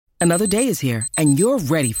Another day is here, and you're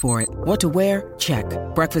ready for it. What to wear? Check.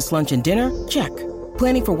 Breakfast, lunch, and dinner? Check.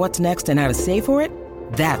 Planning for what's next and how to save for it?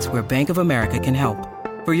 That's where Bank of America can help.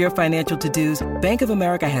 For your financial to-dos, Bank of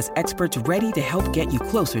America has experts ready to help get you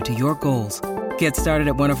closer to your goals. Get started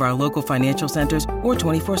at one of our local financial centers or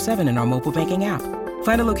 24/7 in our mobile banking app.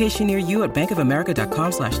 Find a location near you at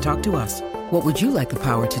bankofamerica.com/talktous. What would you like the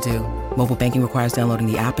power to do? Mobile banking requires downloading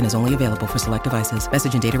the app and is only available for select devices.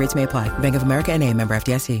 Message and data rates may apply. Bank of America N.A., member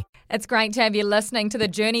FDIC. It's great to have you listening to The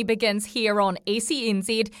Journey Begins here on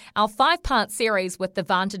SENZ, our 5-part series with the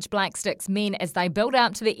Vantage Black Sticks men as they build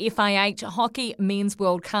up to the FIH Hockey Men's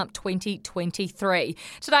World Cup 2023.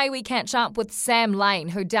 Today we catch up with Sam Lane,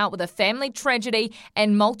 who dealt with a family tragedy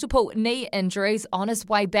and multiple knee injuries on his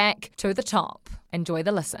way back to the top. Enjoy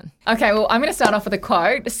the listen. Okay, well, I'm going to start off with a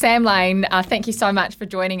quote. Sam Lane, thank you so much for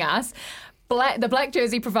joining us. The black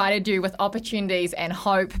jersey provided you with opportunities and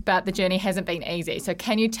hope, but the journey hasn't been easy. So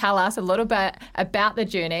can you tell us a little bit about the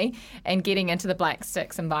journey and getting into the Black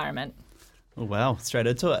Sticks environment? Oh, wow, straight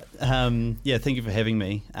into it. Thank you for having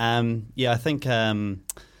me. I think the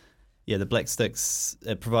Black Sticks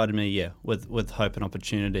provided me with hope and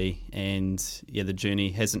opportunity, and the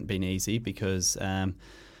journey hasn't been easy because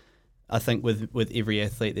I think with every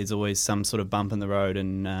athlete there's always some sort of bump in the road,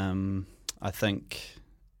 and I think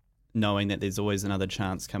knowing that there's always another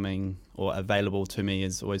chance coming or available to me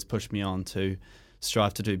has always pushed me on to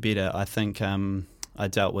strive to do better. I think I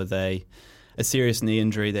dealt with a serious knee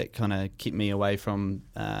injury that kind of kept me away from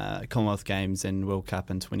Commonwealth Games and World Cup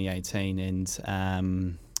in 2018,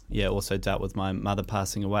 and also dealt with my mother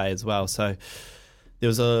passing away as well. So there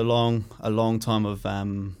was a long time of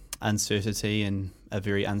uncertainty and a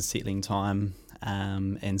very unsettling time,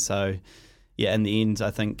 and so in the end I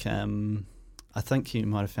think you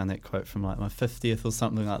might have found that quote from like my 50th or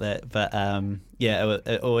something like that. But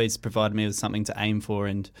it always provided me with something to aim for,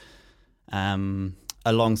 and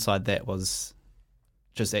alongside that was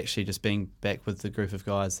just being back with the group of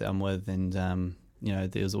guys that I'm with, and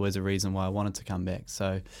there was always a reason why I wanted to come back.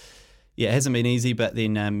 So it hasn't been easy, but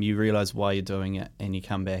then you realise why you're doing it, and you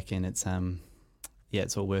come back, and it's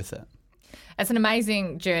all worth it. It's an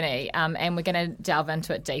amazing journey, and we're going to delve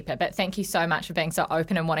into it deeper. But thank you so much for being so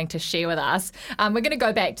open and wanting to share with us. We're going to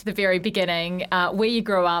go back to the very beginning, where you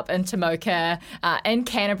grew up in Temuka, in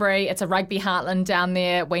Canterbury. It's a rugby heartland down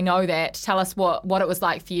there. We know that. Tell us what it was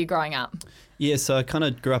like for you growing up. Yeah, so I kind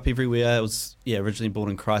of grew up everywhere. I was originally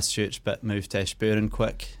born in Christchurch, but moved to Ashburton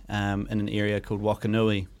quick, in an area called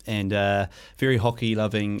Wakanui, and very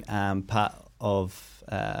hockey-loving part of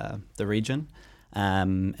the region.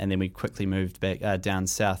 And then we quickly moved back down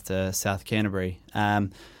south to South Canterbury. I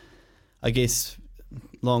guess,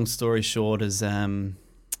 long story short, is I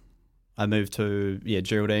moved to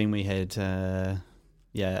Geraldine. We had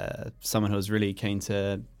someone who was really keen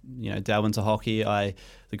to delve into hockey. The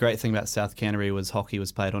great thing about South Canterbury was hockey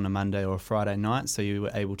was played on a Monday or a Friday night, so you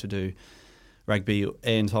were able to do rugby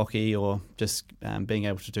and hockey, or just being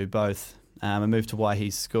able to do both. I moved to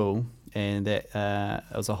Waihi School, and that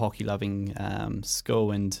it was a hockey-loving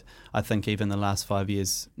school, and I think even the last 5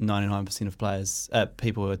 years, 99% of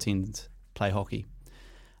people who attend play hockey.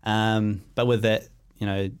 But with that, you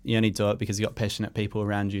only do it because you got passionate people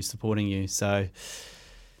around you supporting you. So,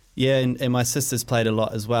 and my sisters played a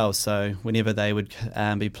lot as well. So whenever they would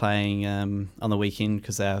be playing on the weekend,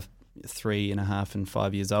 because they are 3.5 and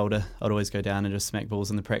 5 years older, I'd always go down and just smack balls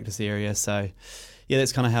in the practice area. So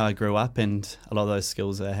that's kind of how I grew up, and a lot of those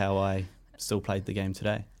skills are how I still played the game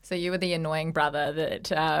today. So you were the annoying brother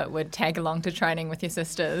that would tag along to training with your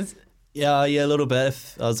sisters? Yeah, a little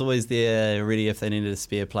bit. I was always there ready if they needed a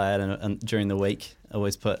spare player, and during the week I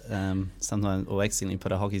always put sometimes or accidentally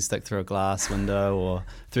put a hockey stick through a glass window or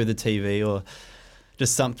through the TV, or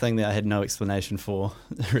just something that I had no explanation for,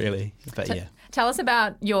 really. But Tell us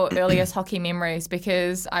about your earliest hockey memories,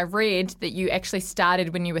 because I read that you actually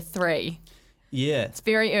started when you were 3. Yeah. It's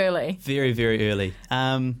very early. Very, very early.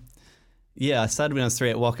 I started when I was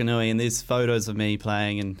 3 at Wakanui, and there's photos of me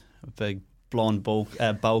playing in a big blonde bowl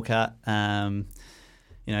cut,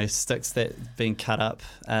 sticks that been cut up.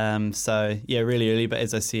 Really early. But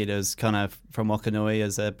as I said, it was kind of from Wakanui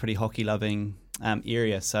as a pretty hockey-loving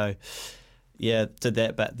area. So, did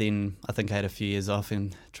that. But then I think I had a few years off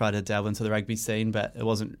and tried to delve into the rugby scene. But it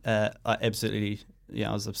wasn't I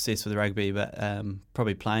was obsessed with rugby, but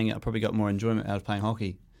probably playing it, I probably got more enjoyment out of playing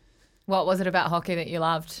hockey. What was it about hockey that you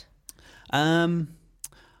loved? I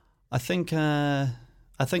think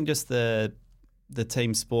just the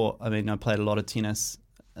team sport. I mean, I played a lot of tennis,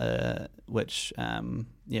 which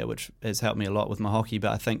has helped me a lot with my hockey.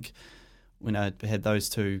 But I think when I had those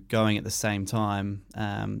two going at the same time,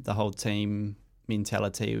 the whole team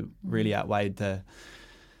mentality really outweighed the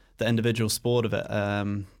individual sport of it.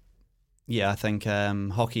 I think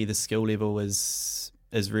hockey, the skill level is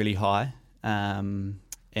really high, and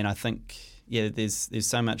I think there's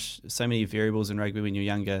so many variables in rugby when you're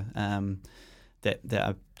younger that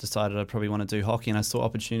I decided I probably want to do hockey, and I saw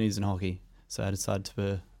opportunities in hockey, so I decided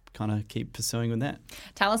to kind of keep pursuing with that.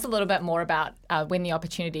 Tell us a little bit more about when the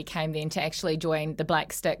opportunity came then to actually join the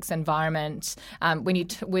Black Sticks environment. When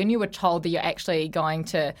you were told that you're actually going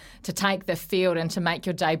to take the field and to make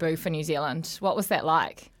your debut for New Zealand, what was that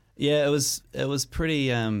like? Yeah, it was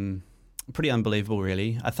pretty unbelievable,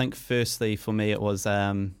 really. I think firstly for me it was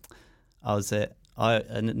I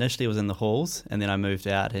initially was in the halls, and then I moved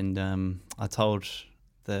out, and I told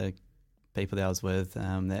the people that I was with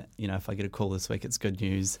that if I get a call this week, it's good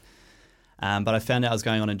news. But I found out I was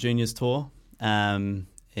going on a juniors tour, and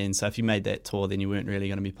so if you made that tour, then you weren't really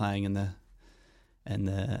going to be playing in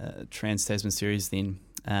the Trans-Tasman series then.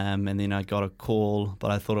 And then I got a call,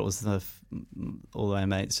 but I thought it was all my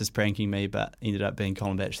mates just pranking me, but ended up being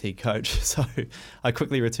Colin Batch's head coach. So I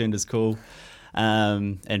quickly returned his call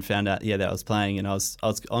and found out that I was playing, and I was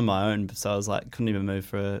on my own, so I was like couldn't even move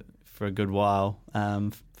for a good while,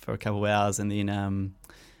 for a couple of hours, and then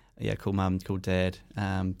called mum, called dad,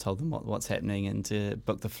 told them what's happening, and to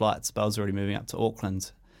book the flights. But I was already moving up to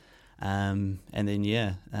Auckland, and then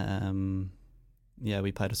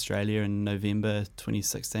we played Australia in November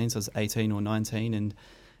 2016, so I was 18 or 19, and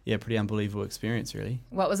pretty unbelievable experience, really.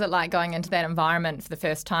 What was it like going into that environment for the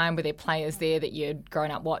first time? Were there players there that you'd grown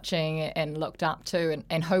up watching and looked up to,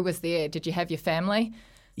 and who was there? Did you have your family?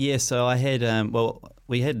 Yeah, so I had,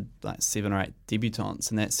 we had like 7 or 8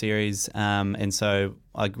 debutants in that series, and so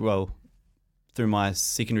through my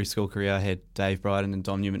secondary school career, I had Dave Bryden and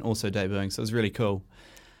Dom Newman also debuting, so it was really cool.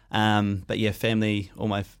 But family, all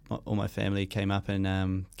my family came up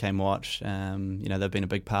and came watch. They've been a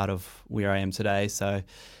big part of where I am today, so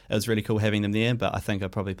it was really cool having them there. But I think I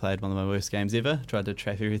probably played one of my worst games ever. Tried to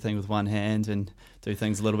trap everything with one hand and do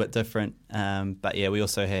things a little bit different. But we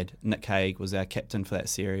also had Nick Haig was our captain for that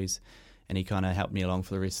series, and he kind of helped me along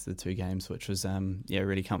for the rest of the 2 games, which was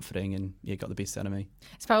really comforting, and got the best out of me.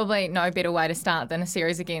 It's probably no better way to start than a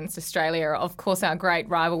series against Australia, of course our great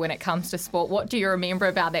rival when it comes to sport. What do you remember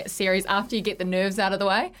about that series after you get the nerves out of the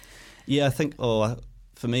way? Yeah, I think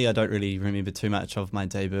for me, I don't really remember too much of my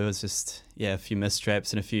debut. It was just a few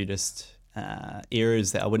mistraps and a few just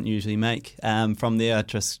errors that I wouldn't usually make. From there, I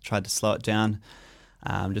just tried to slow it down.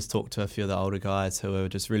 Just talked to a few of the older guys who were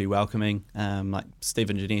just really welcoming, like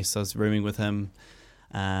Stephen Jeunesse. I was rooming with him,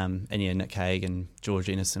 and Nick Haig and George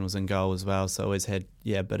Ennison was in goal as well. So I always had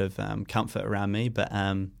a bit of comfort around me. But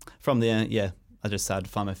from there, I just started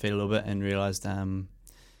to find my feet a little bit and realised,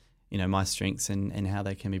 my strengths and how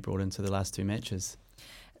they can be brought into the last 2 matches.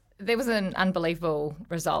 There was an unbelievable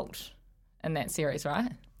result in that series,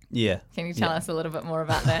 right? Yeah. Can you tell us a little bit more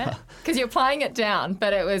about that? Because you're playing it down,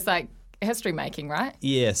 but it was like history making, right?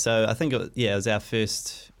 Yeah, so I think it was our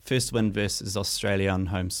first win versus Australia on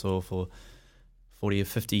home soil for 40 or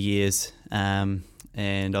 50 years, and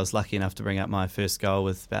I was lucky enough to bring up my first goal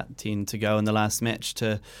with about 10 to go in the last match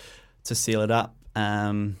to seal it up,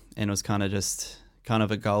 and it was kind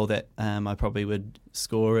of a goal that I probably would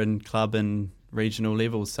score in club and regional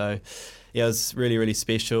levels. So it was really, really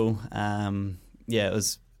special. It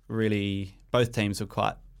was really, both teams were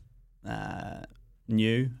quite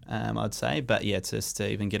new, I'd say, but just to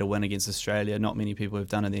even get a win against Australia, not many people have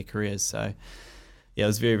done in their careers, so it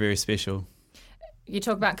was very, very special. You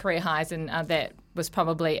talk about career highs, and that was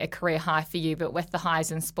probably a career high for you, but with the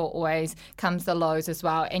highs in sport always comes the lows as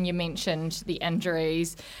well. And you mentioned the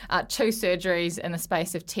injuries, 2 surgeries in the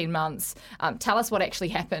space of 10 months. Tell us what actually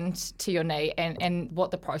happened to your knee and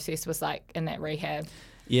what the process was like in that rehab.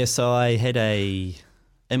 Yeah, so I had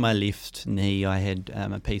in my left knee, I had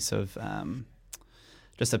a piece of bone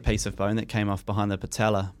that came off behind the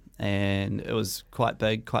patella, and it was quite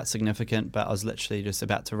big, quite significant, but I was literally just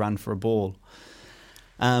about to run for a ball.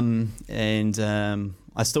 I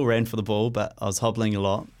still ran for the ball, but I was hobbling a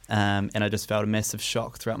lot, and I just felt a massive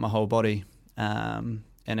shock throughout my whole body, and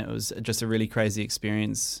it was just a really crazy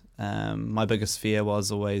experience. My biggest fear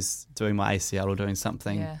was always doing my ACL or doing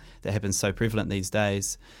something that happens so prevalent these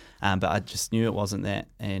days, but I just knew it wasn't that,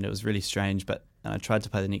 and it was really strange. But I tried to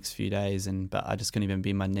play the next few days, but I just couldn't even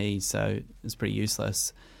bend my knee, so it was pretty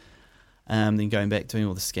useless. Then going back, doing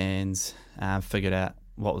all the scans, figured out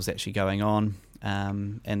what was actually going on,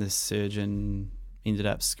 and the surgeon ended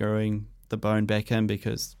up screwing the bone back in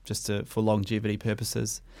because for longevity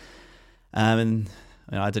purposes. And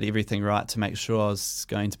I did everything right to make sure I was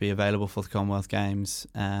going to be available for the Commonwealth Games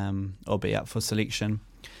or be up for selection.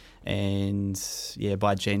 And yeah,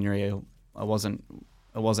 by January I wasn't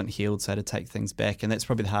healed, so I had to take things back, and that's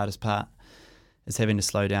probably the hardest part, is having to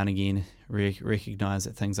slow down again, recognise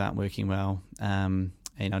that things aren't working well, and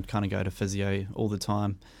I'd kind of go to physio all the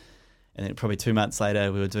time. And then probably 2 months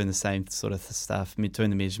later, we were doing the same sort of stuff, doing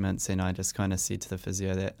the measurements, and I just kind of said to the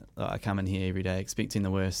physio that I come in here every day expecting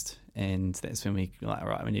the worst, and that's when we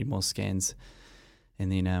we need more scans.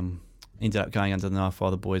 And then ended up going under the knife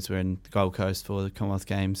while the boys were in the Gold Coast for the Commonwealth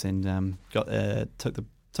Games, and took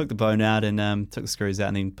the bone out and took the screws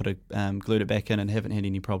out, and then glued it back in, and haven't had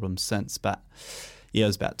any problems since. But yeah, it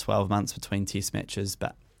was about 12 months between test matches,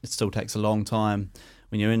 but it still takes a long time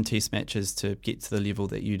when you're in test matches to get to the level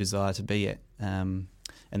that you desire to be at, and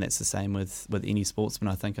that's the same with any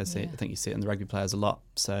sportsman. I think you see it in the rugby players a lot.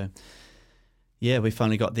 So yeah, we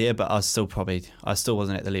finally got there, but I still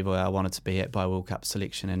wasn't at the level I wanted to be at by World Cup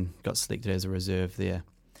selection, and got selected as a reserve there.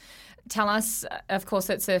 Tell us, of course,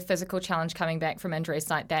 it's a physical challenge coming back from injuries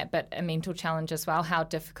like that, but a mental challenge as well. How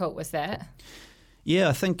difficult was that? Yeah,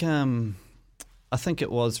 I think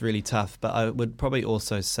it was really tough, but I would probably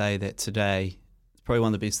also say that today it's probably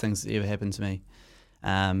one of the best things that ever happened to me.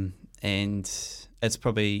 And it's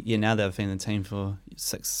probably, now that I've been in the team for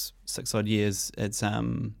six odd years, it's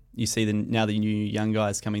you see the new young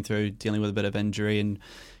guys coming through dealing with a bit of injury, and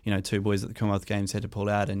 2 boys at the Commonwealth Games had to pull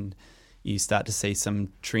out, and you start to see some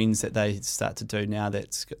trends that they start to do now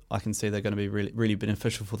that I can see they're going to be really, really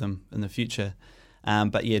beneficial for them in the future.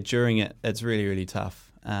 But yeah, during it, it's really, really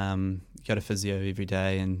tough. You go to physio every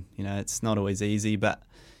day, and it's not always easy, but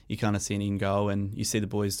you kind of see an end goal, and you see the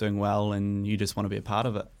boys doing well, and you just want to be a part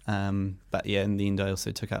of it. But yeah, in the end, I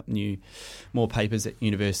also took up more papers at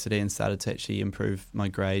university, and started to actually improve my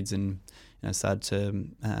grades, and started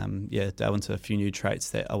to delve into a few new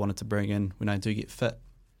traits that I wanted to bring in when I do get fit.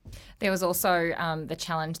 There was also the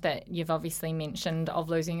challenge that you've obviously mentioned of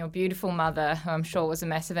losing your beautiful mother, who I'm sure was a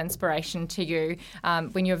massive inspiration to you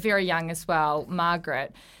when you were very young as well,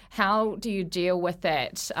 Margaret. How do you deal with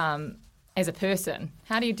that as a person?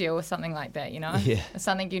 How do you deal with something like that, Yeah.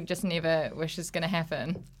 Something you just never wish is going to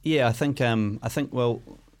happen? Yeah, I think well,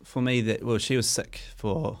 for me, she was sick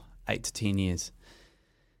for 8 to 10 years.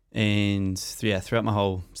 And throughout my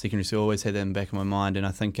whole secondary school, I always had that in the back of my mind, and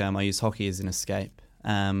I think I used hockey as an escape.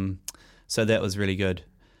 So that was really good.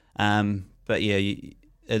 But yeah,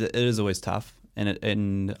 it is always tough, and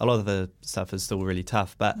a lot of the stuff is still really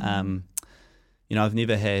tough. But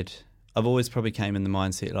I've always probably came in the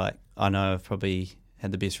mindset like, I know I've probably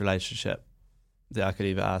had the best relationship that I could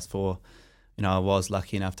ever ask for. I was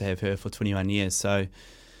lucky enough to have her for 21 years, so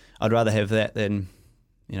I'd rather have that than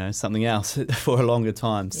something else for a longer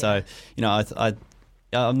time. Yeah. So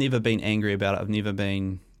I've never been angry about it. I've never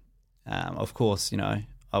been. Of course,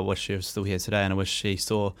 I wish she was still here today, and I wish she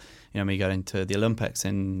saw, me go into the Olympics.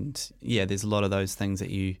 And yeah, there's a lot of those things that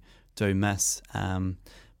you do miss.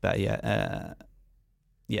 But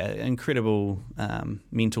incredible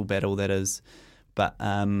mental battle that is. But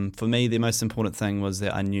for me, the most important thing was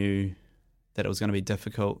that I knew that it was going to be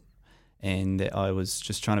difficult, and that I was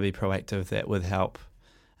just trying to be proactive, that with help,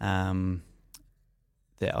 that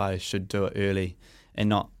I should do it early, and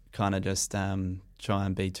not kind of just try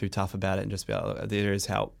and be too tough about it, and just be like, oh, there is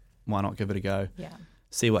help, why not give it a go? Yeah.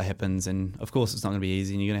 See what happens. And of course it's not going to be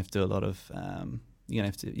easy, and you're going to have to do a lot of you're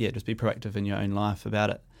going to have to just be proactive in your own life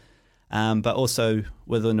about it. But also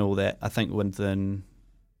within all that, I think within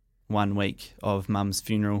 1 week of Mum's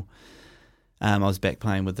funeral, I was back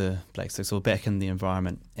playing with the Black Sticks, or back in the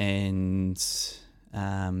environment, and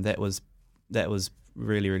that was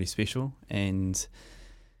really, really special. And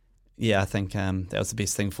yeah, I think that was the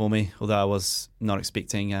best thing for me. Although I was not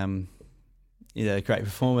expecting a great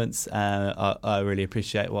performance, I really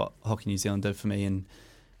appreciate what Hockey New Zealand did for me,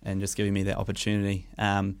 and just giving me that opportunity.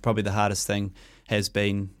 Probably the hardest thing has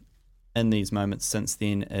been in these moments since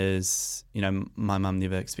then is, my mum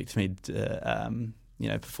never expected me to,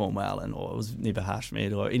 perform well, or was never harsh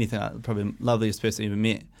with me or anything. Probably the loveliest person I ever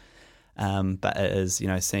met. But it is,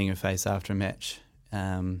 seeing her face after a match,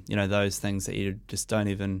 those things that you just don't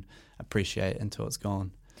even appreciate until it's gone.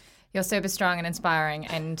 You're super strong and inspiring,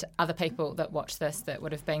 and other people that watch this that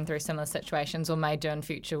would have been through similar situations or may do in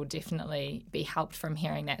future will definitely be helped from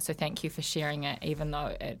hearing that. So thank you for sharing it, even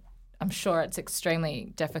though I'm sure it's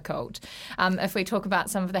extremely difficult. If we talk about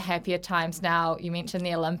some of the happier times now, you mentioned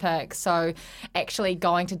the Olympics. So actually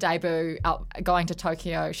going to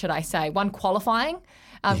Tokyo, should I say, one qualifying.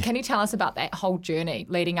 Can you tell us about that whole journey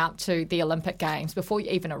leading up to the Olympic Games before you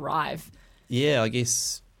even arrive? Yeah, I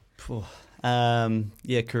guess. Korea.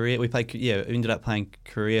 We ended up playing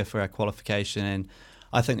Korea for our qualification, and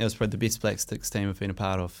I think that was probably the best Black Sticks team I've been a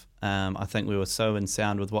part of. I think we were so in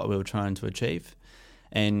sound with what we were trying to achieve,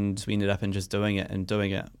 and we ended up in just doing it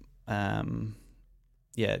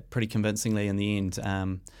pretty convincingly in the end.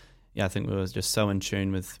 I think we were just so in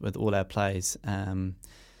tune with all our plays. I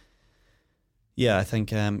think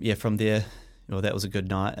from there, that was a good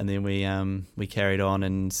night, and then we carried on,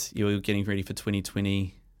 and we were getting ready for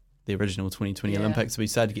 2020, the original 2020 Olympics. We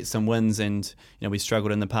started to get some wins, and we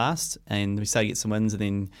struggled in the past, and we started to get some wins, and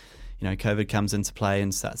then COVID comes into play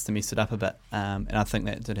and starts to mess it up a bit. And I think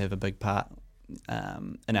that did have a big part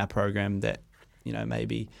in our program, that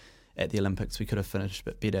maybe at the Olympics we could have finished a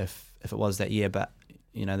bit better if it was that year. But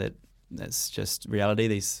that's just reality.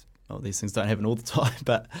 These things don't happen all the time,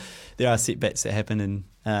 but there are setbacks that happen, and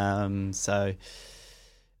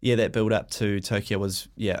that build up to Tokyo was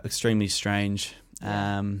extremely strange.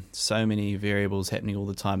 So many variables happening all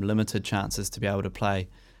the time, limited chances to be able to play.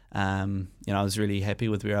 I was really happy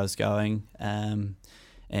with where I was going, and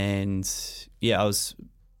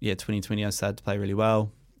 2020 I started to play really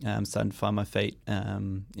well. Starting to find my feet.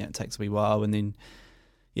 It takes a wee while, and then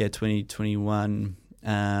 2021.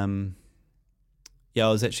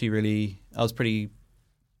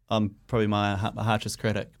 I'm probably my harshest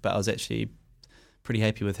critic, but I was actually pretty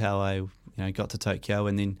happy with how I got to Tokyo.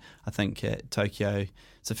 And then I think at Tokyo,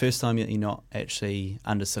 it's the first time that you're not actually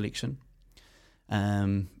under selection.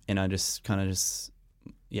 And I just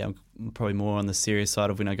I'm probably more on the serious side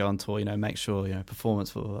of when I go on tour, make sure,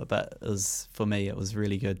 performance. But for me, it was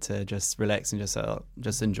really good to just relax and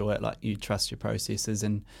just enjoy it. Like, you trust your processes,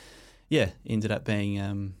 and ended up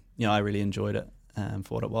being, I really enjoyed it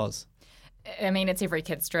for what it was. I mean, it's every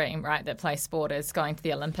kid's dream, right, that plays sport, is going to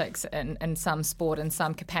the Olympics in some sport, in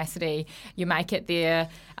some capacity. You make it there,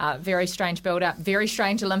 very strange build-up, very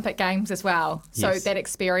strange Olympic Games as well. So that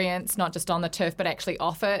experience, not just on the turf, but actually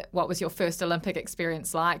off it, what was your first Olympic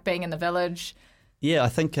experience like, being in the village? Yeah, I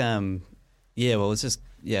think, it was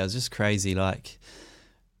just crazy. Like,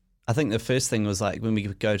 I think the first thing was like when we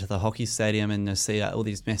would go to the hockey stadium and see all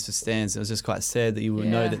these massive stands, it was just quite sad that you would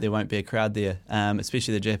know that there won't be a crowd there,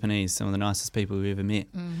 especially the Japanese, some of the nicest people we've ever met.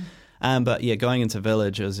 But going into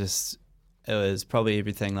village, it was probably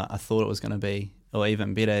everything like I thought it was going to be, or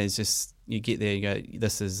even better. It's just, you get there, you go,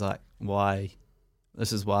 this is why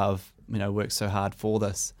I've worked so hard for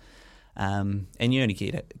this, and you only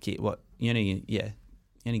get what you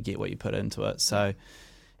put into it. So.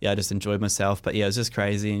 I just enjoyed myself, but it was just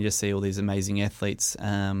crazy, and just see all these amazing athletes,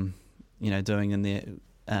 doing in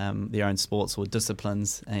their own sports or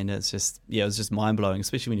disciplines, and it's just, it was just mind blowing,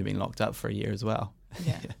 especially when you've been locked up for a year as well.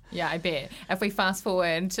 Yeah, I bet. If we fast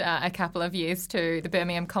forward a couple of years to the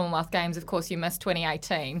Birmingham Commonwealth Games, of course you missed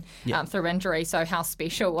 2018 through injury, so how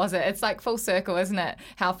special was it? It's like full circle, isn't it?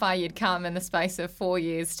 How far you'd come in the space of 4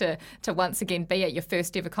 years to once again be at your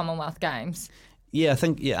first ever Commonwealth Games. Yeah, I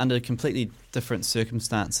think under completely different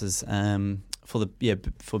circumstances. For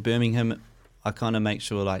Birmingham, I kind of make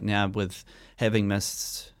sure, like, now with having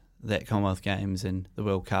missed that Commonwealth Games and the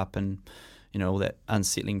World Cup and all that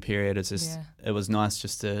unsettling period, it's just it was nice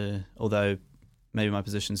just to, although maybe my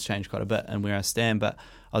position's changed quite a bit and where I stand, but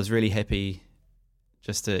I was really happy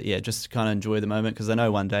just to kind of enjoy the moment, because I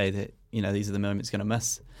know one day that these are the moments going to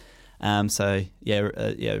miss.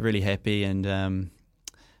 Really happy, and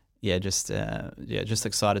just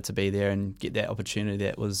excited to be there and get that opportunity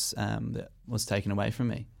that was taken away from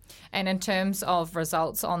me. And in terms of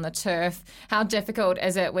results on the turf, how difficult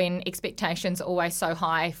is it when expectations are always so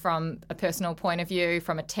high from a personal point of view,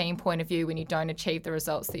 from a team point of view, when you don't achieve the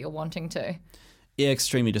results that you're wanting to? Yeah,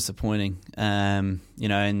 extremely disappointing. And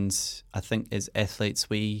I think as athletes,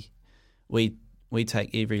 we take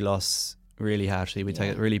every loss really harshly. We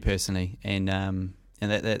take it really personally, and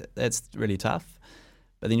that's really tough.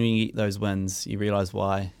 But then when you get those wins, you realise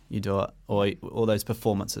why you do it, or all those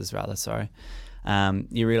performances rather,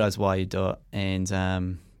 you realise why you do it. And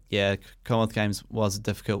Commonwealth Games was a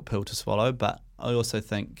difficult pill to swallow, but I also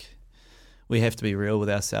think we have to be real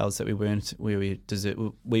with ourselves that we weren't where we deserve.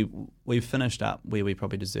 We finished up where we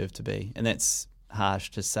probably deserve to be, and that's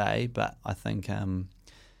harsh to say, but I think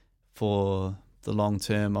for the long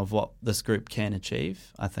term of what this group can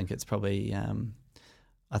achieve, I think it's probably.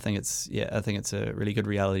 I think it's a really good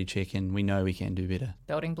reality check, and we know we can do better.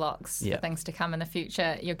 Building blocks for things to come in the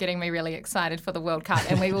future. You're getting me really excited for the World Cup,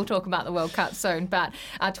 and we will talk about the World Cup soon. But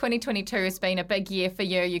 2022 has been a big year for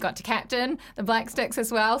you. You got to captain the Black Sticks as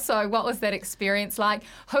well. So what was that experience like?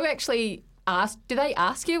 Who actually asked? Did they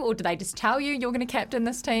ask you, or did they just tell you you're going to captain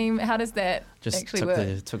this team? How does that actually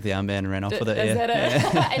work? Took the armband and ran off with it. Is that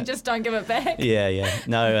it? And just don't give it back? Yeah.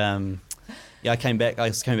 No. I came back. I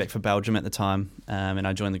was coming back for Belgium at the time, and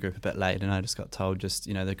I joined the group a bit late, and I just got told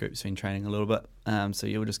the group's been training a little bit, so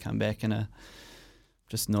you'll just come back in a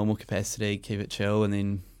just normal capacity, keep it chill, and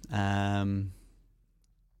then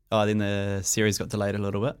then the series got delayed a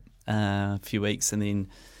little bit, a few weeks, and then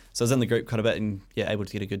so I was in the group quite a bit, and able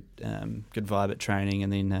to get a good vibe at training,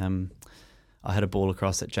 and then I had a ball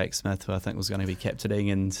across at Jake Smith, who I think was going to be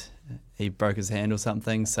captaining, and he broke his hand or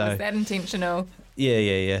something. So was that intentional?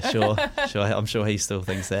 Yeah, sure. I'm sure he still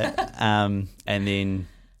thinks that. And then,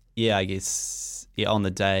 I guess, on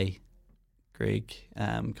the day, Greg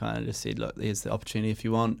kind of just said, look, there's the opportunity if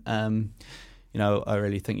you want. I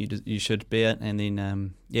really think you should be it. And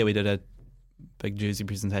then, we did a big jersey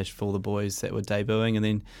presentation for all the boys that were debuting, and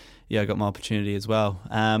then I got my opportunity as well.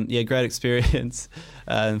 Great experience.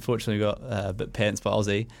 Unfortunately, got a bit pants by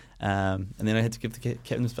Aussie, and then I had to give the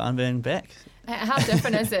captain's armband back. How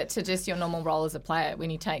different is it to just your normal role as a player when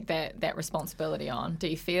you take that responsibility on? Do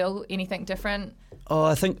you feel anything different? Oh,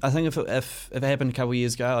 I think if it happened a couple of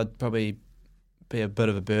years ago, I'd probably be a bit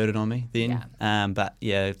of a burden on me then. But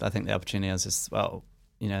I think the opportunity was just there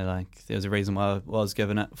was a reason why I was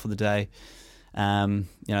given it for the day.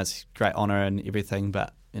 It's a great honour and everything,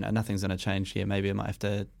 but nothing's going to change here. Maybe I might have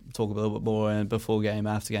to talk a little bit more before game,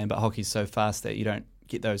 after game, but hockey's so fast that you don't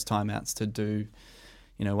get those timeouts to do,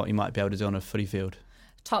 what you might be able to do on a footy field.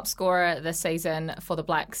 Top scorer this season for the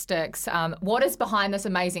Black Sticks. What is behind this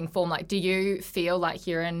amazing form? Like, do you feel like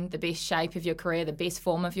you're in the best shape of your career, the best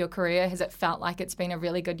form of your career? Has it felt like it's been a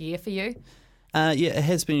really good year for you? It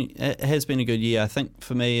has been. It has been a good year. I think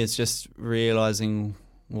for me, it's just realising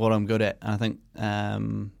what I'm good at. And I think,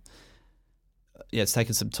 it's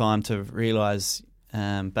taken some time to realise.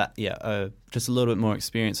 Just a little bit more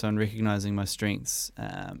experience on recognising my strengths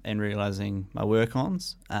and realising my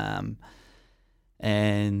work-ons. I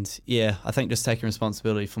think just taking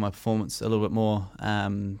responsibility for my performance a little bit more.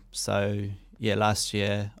 Last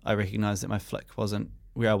year I recognised that my flick wasn't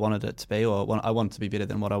where I wanted it to be, or I wanted to be better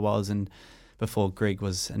than what I was. And before Greg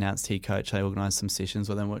was announced head coach, I organised some sessions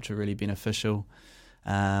with him, which were really beneficial.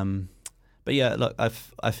 I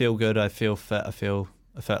feel good. I feel fit. I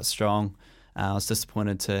felt strong. I was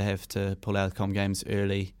disappointed to have to pull out of Com games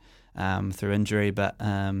early through injury, but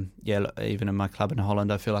even in my club in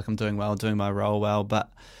Holland, I feel like I'm doing well, doing my role well.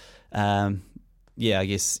 But I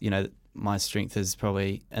guess my strength is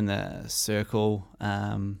probably in the circle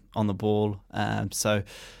on the ball. That's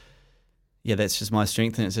just my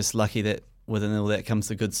strength, and it's just lucky that within all that comes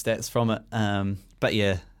the good stats from it. I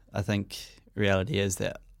think reality is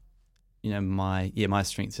that my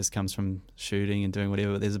strength just comes from shooting and doing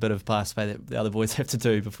whatever. But there's a bit of pass play that the other boys have to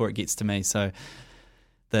do before it gets to me. So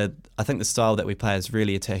I think the style that we play is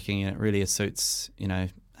really attacking, and it really suits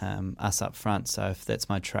us up front. So if that's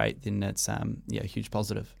my trait, then it's a huge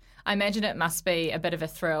positive. I imagine it must be a bit of a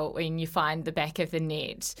thrill when you find the back of the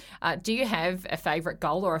net. Do you have a favourite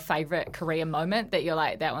goal or a favourite career moment that you're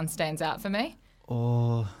like, that one stands out for me?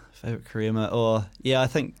 Or favourite career moment? I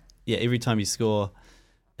think every time you score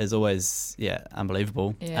is always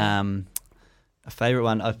unbelievable. Yeah. A favourite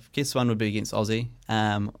one, I guess one would be against Aussie.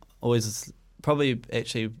 Always probably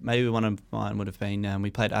actually maybe one of mine would have been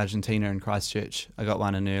we played Argentina in Christchurch. I got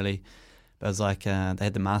one in early. But it was like they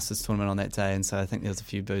had the Masters tournament on that day, and so I think there was a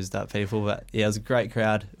few boozed up people. But it was a great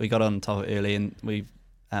crowd. We got on top early, and we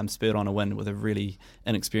spurred on a win with a really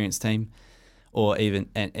inexperienced team, or even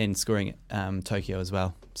and scoring at Tokyo as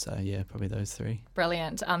well. So probably those three.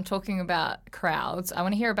 Brilliant. Talking about crowds, I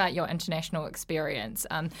want to hear about your international experience.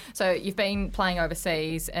 So you've been playing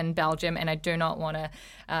overseas in Belgium, and I do not want to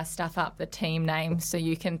stuff up the team names, so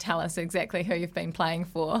you can tell us exactly who you've been playing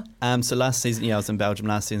for. So last season, I was in Belgium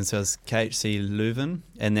last season, so I was KHC Leuven,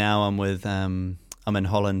 and now I'm with I'm in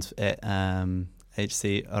Holland at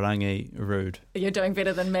HC Oranje Rude. You're doing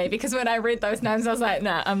better than me, because when I read those names, I was like,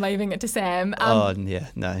 nah, I'm leaving it to Sam.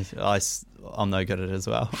 I'm no good at it as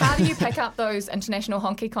well. How do you pick up those international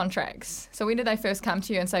hockey contracts? So when did they first come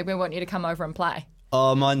to you and say, we want you to come over and play?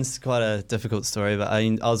 Oh, mine's quite a difficult story, but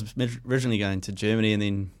I was originally going to Germany, and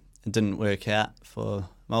then it didn't work out for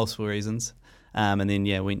multiple reasons. And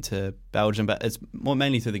then, went to Belgium, but it's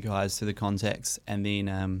mainly through the guys, through the contacts. And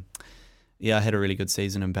then, I had a really good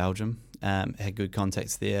season in Belgium. Had good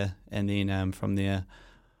contacts there, and then from there,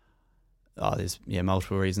 there's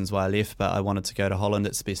multiple reasons why I left, but I wanted to go to Holland.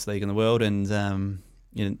 It's the best league in the world, and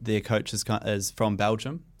their coach is from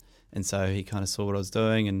Belgium, and so he kind of saw what I was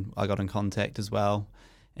doing, and I got in contact as well,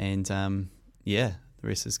 and the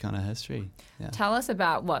rest is kind of history. Yeah. Tell us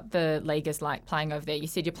about what the league is like playing over there. You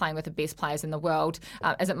said you're playing with the best players in the world.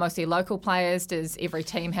 Is it mostly local players? Does every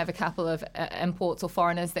team have a couple of imports or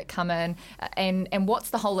foreigners that come in? And what's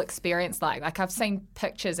the whole experience like? Like, I've seen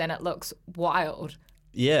pictures and it looks wild.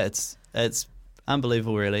 Yeah, it's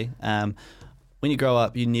unbelievable, really. When you grow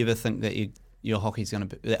up, you never think that hockey's going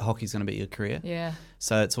to be your career. Yeah.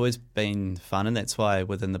 So it's always been fun, and that's why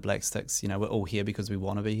within the Black Sticks, we're all here because we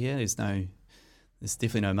want to be here. There's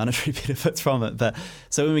definitely no monetary benefits from it. But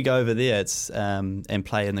so when we go over there, it's and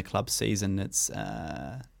play in the club season, it's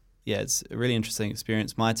a really interesting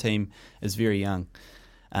experience. My team is very young,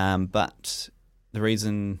 but the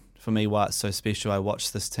reason for me why it's so special, I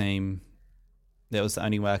watched this team. That was the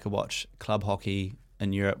only way I could watch club hockey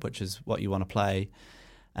in Europe, which is what you want to play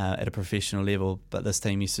at a professional level. But this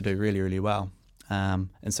team used to do really, really well. And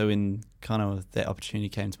so when kind of that opportunity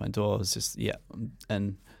came to my door, I was just,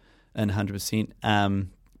 and 100%.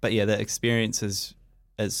 But yeah, the experience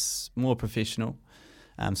is more professional.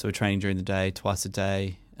 So we're training during the day, twice a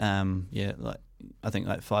day. I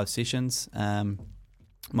think 5 sessions.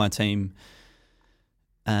 My team,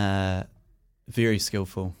 very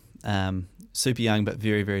skillful. Super young, but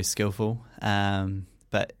very, very skillful.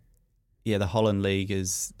 But yeah, the Holland League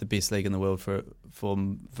is the best league in the world for a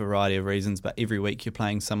variety of reasons. But every week you're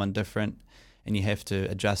playing someone different, and you have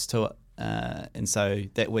to adjust to it. And so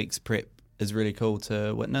that week's prep is really cool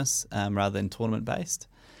to witness, rather than tournament based.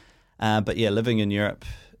 But yeah, living in Europe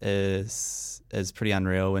is pretty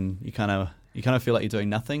unreal, and you kind of feel like you're doing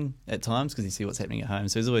nothing at times because you see what's happening at home.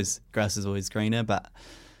 So grass is always greener, but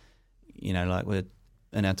like we're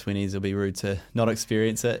in our 20s, it'll be rude to not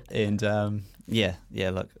experience it. And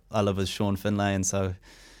look, I live with Sean Finlay, and so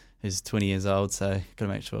he's 20 years old, so got to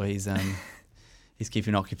make sure he's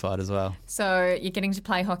keeping occupied as well. So you're getting to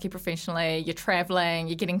play hockey professionally, you're travelling,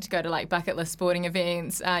 you're getting to go to like bucket list sporting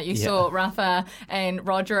events. You saw Rafa and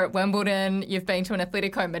Roger at Wimbledon. You've been to an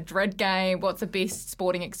Atletico Madrid game. What's the best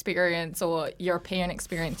sporting experience or European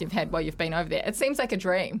experience you've had while you've been over there? It seems like a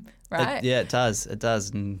dream, right? It does.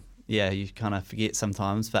 And yeah, you kind of forget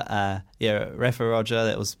sometimes. But Rafa, Roger,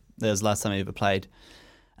 that was the last time I ever played.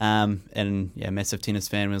 And yeah, massive tennis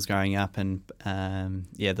fan when I was growing up, and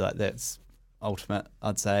that's ultimate,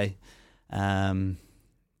 I'd say. But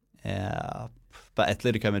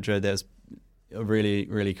Atletico Madrid, that was a really,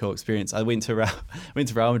 really cool experience. I went to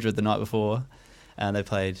Real Madrid the night before, and they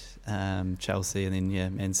played Chelsea, and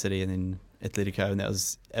then Man City, and then Atletico, and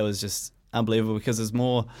it was just unbelievable because there's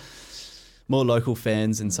more local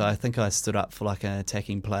fans, and so I think I stood up for like an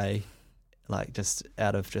attacking play, like just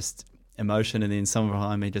out of just emotion, and then someone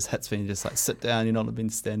behind me just hits me and just like, sit down, you're not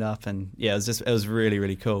meant to stand up. And yeah, it was really,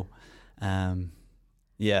 really cool.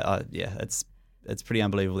 It's pretty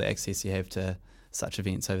unbelievable the access you have to such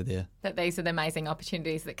events over there. That these are the amazing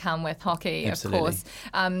opportunities that come with hockey. Absolutely. Of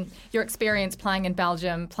course. Your experience playing in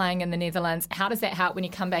Belgium, playing in the Netherlands, how does that help when you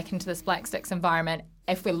come back into this Black Sticks environment?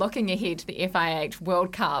 If we're looking ahead to the FIH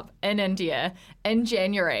World Cup in India in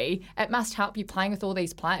January, it must help you playing with all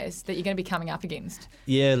these players that you're going to be coming up against.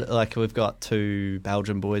 Yeah, like we've got 2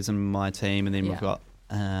 Belgian boys in my team, and then we've got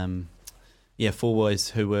 4 boys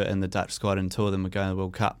who were in the Dutch squad, and 2 of them are going to the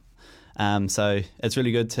World Cup. So it's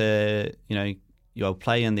really good to you'll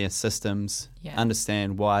play in their systems,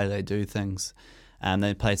 understand why they do things.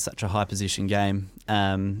 They play such a high possession game,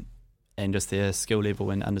 and just their skill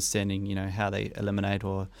level and understanding, how they eliminate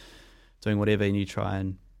or doing whatever, and you try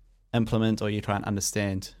and implement or you try and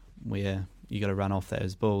understand where you got to run off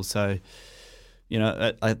those balls. So,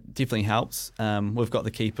 it definitely helps. We've got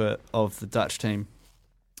the keeper of the Dutch team,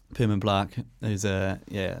 Perman Blaak, who's a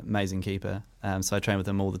amazing keeper. So I train with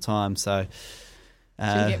him all the time. So.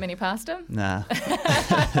 Should you get many past him? Nah.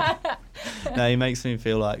 No, he makes me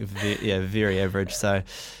feel like very average. So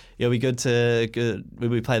it'll be good when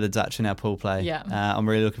we play the Dutch in our pool play. Yeah. I'm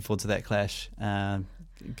really looking forward to that clash.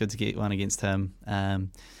 Good to get one against him. I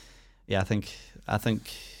think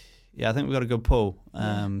we've got a good pool.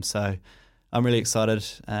 So I'm really excited.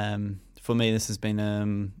 For me, this has been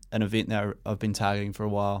an event that I've been targeting for a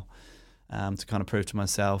while, to kind of prove to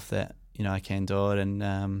myself that I can do it,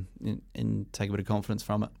 and take a bit of confidence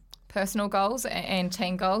from it. Personal goals and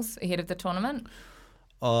team goals ahead of the tournament?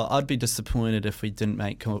 I'd be disappointed if we didn't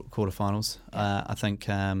make quarterfinals. I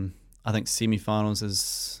think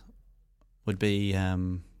semi-finals would be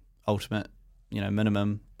ultimate,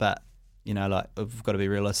 minimum. But we've got to be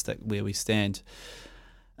realistic where we stand.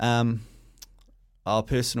 Our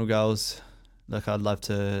personal goals, look, I'd love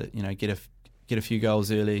to get a few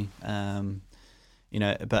goals early.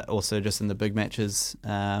 But also just in the big matches,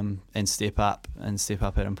 and step up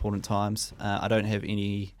at important times. I don't have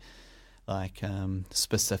any like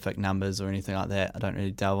specific numbers or anything like that. I don't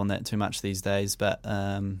really delve on that too much these days. But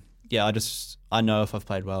I know if I've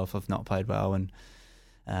played well, if I've not played well, and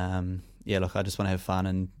look, I just want to have fun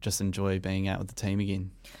and just enjoy being out with the team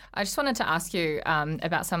again. I just wanted to ask you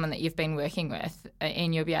about someone that you've been working with,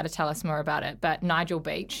 and you'll be able to tell us more about it. But Nigel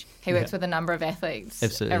Beach, he works with a number of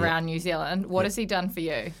athletes around New Zealand. What has he done for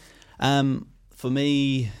you? For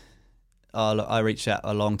me, I reached out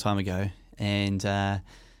a long time ago, and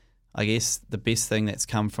I guess the best thing that's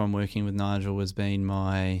come from working with Nigel has been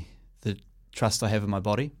the trust I have in my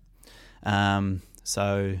body. I've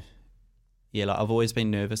always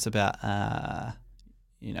been nervous about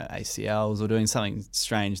ACLs or doing something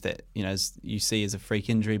strange that you see as a freak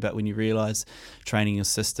injury, but when you realise training your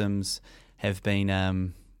systems have been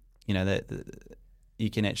that you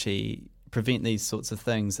can actually prevent these sorts of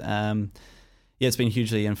things. It's been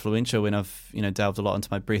hugely influential when I've delved a lot into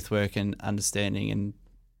my breath work and understanding and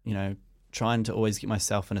trying to always get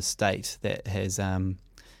myself in a state that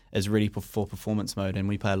is ready for performance mode. And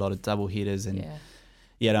we play a lot of double headers, and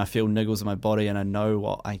I feel niggles in my body, and I know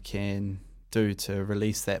what I can do to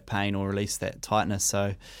release that pain or release that tightness.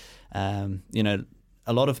 So a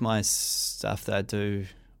lot of my stuff that I do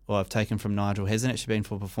or I've taken from Nigel hasn't actually been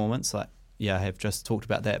for performance. I have just talked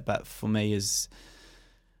about that, but for me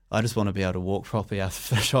I just want to be able to walk properly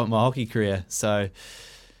after finish up my hockey career. So,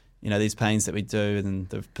 these pains that we do and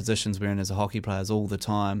the positions we're in as a hockey player is all the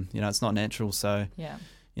time. It's not natural. So,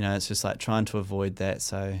 it's just like trying to avoid that.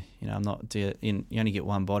 So, I'm not, you only get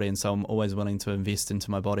one body, and so I'm always willing to invest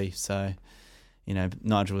into my body. So,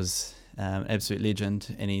 Nigel was absolute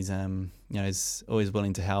legend, and he's, he's always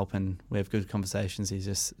willing to help, and we have good conversations. He's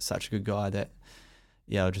just such a good guy that,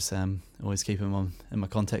 I'll just always keep him in my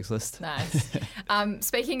contacts list. Nice.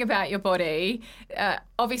 Speaking about your body,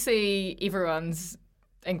 obviously everyone's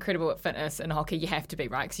incredible at fitness in hockey. You have to be,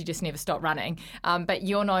 right? Because you just never stop running. But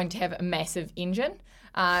you're known to have a massive engine.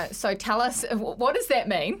 So tell us, what does that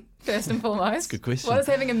mean, first and foremost? That's a good question. What does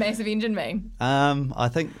having a massive engine mean? I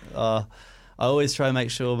think I always try to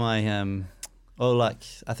make sure my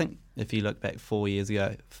I think if you look back 4 years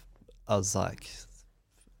ago, I was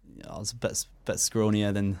a bit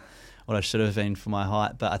scrawnier than what I should have been for my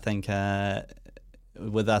height. But I think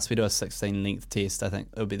with us, we do a 16 length test. I think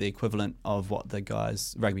it would be the equivalent of what the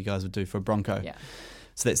rugby guys would do for a Bronco. Yeah.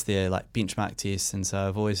 So that's their benchmark test, and so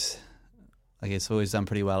I've always done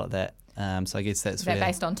pretty well at that. So I guess that's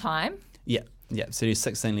based on time? Yeah. So you do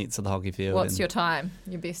 16 lengths of the hockey field. What's your time?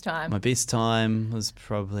 Your best time? My best time was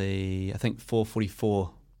probably, I think,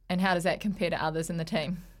 4:44. And how does that compare to others in the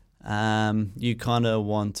team? You kind of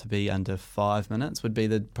want to be under 5 minutes would be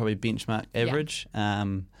the probably benchmark average.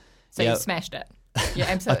 So you smashed it. You're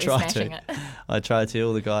absolutely smashing it. I try to.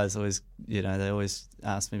 All the guys always, they always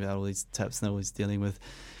ask me about all these tips, and they're always dealing with,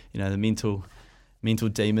 the mental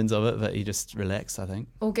demons of it, but you just relax, I think.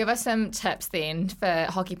 Well, give us some tips then for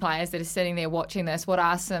hockey players that are sitting there watching this. What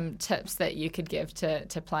are some tips that you could give to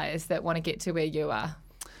players that want to get to where you are?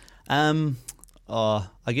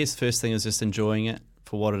 I guess first thing is just enjoying it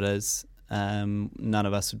for what it is. None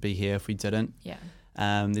of us would be here if we didn't. Yeah.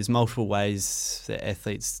 There's multiple ways that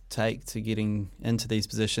athletes take to getting into these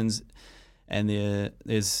positions, and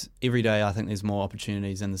there's every day I think there's more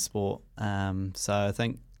opportunities in the sport. So I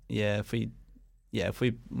think if we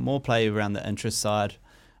more play around the interest side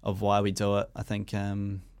of why we do it, I think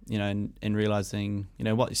and realising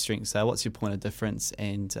what your strengths are, what's your point of difference,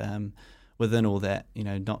 and within all that,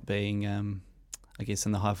 not being I guess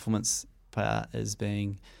in the high performance part is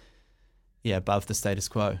being above the status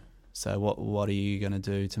quo. So what are you going to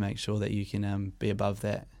do to make sure that you can be above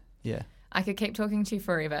that? Yeah. I could keep talking to you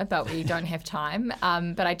forever, but we don't have time.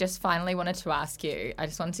 But I just finally wanted to ask you, I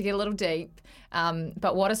just wanted to get a little deep,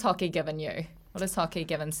 but what has hockey given you? What has hockey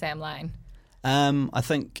given Sam Lane? I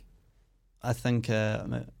think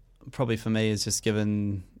probably for me is just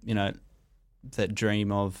given, that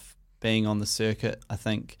dream of being on the circuit. I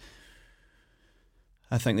think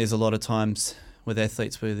there's a lot of times with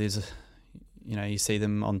athletes where there's you see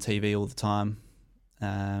them on TV all the time,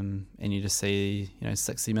 and you just see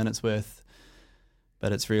 60 minutes worth,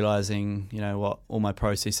 but it's realising what all my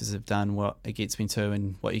processes have done, what it gets me to,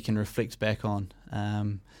 and what you can reflect back on.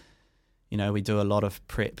 We do a lot of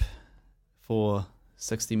prep for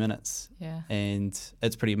 60 minutes, and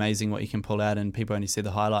it's pretty amazing what you can pull out, and people only see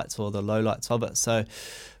the highlights or the lowlights of it. So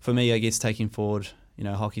for me, I guess taking forward,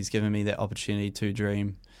 hockey's given me that opportunity to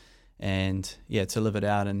dream and to live it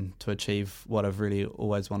out and to achieve what I've really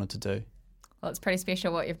always wanted to do. Well, it's pretty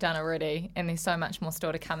special what you've done already, and there's so much more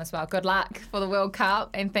still to come as well. Good luck for the World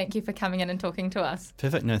Cup, and thank you for coming in and talking to us.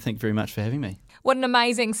 Perfect. No, thank you very much for having me. What an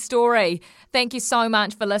amazing story. Thank you so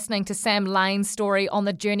much for listening to Sam Lane's story on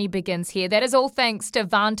The Journey Begins Here. That is all thanks to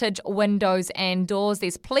Vantage Windows and Doors.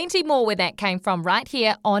 There's plenty more where that came from right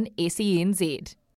here on SENZ.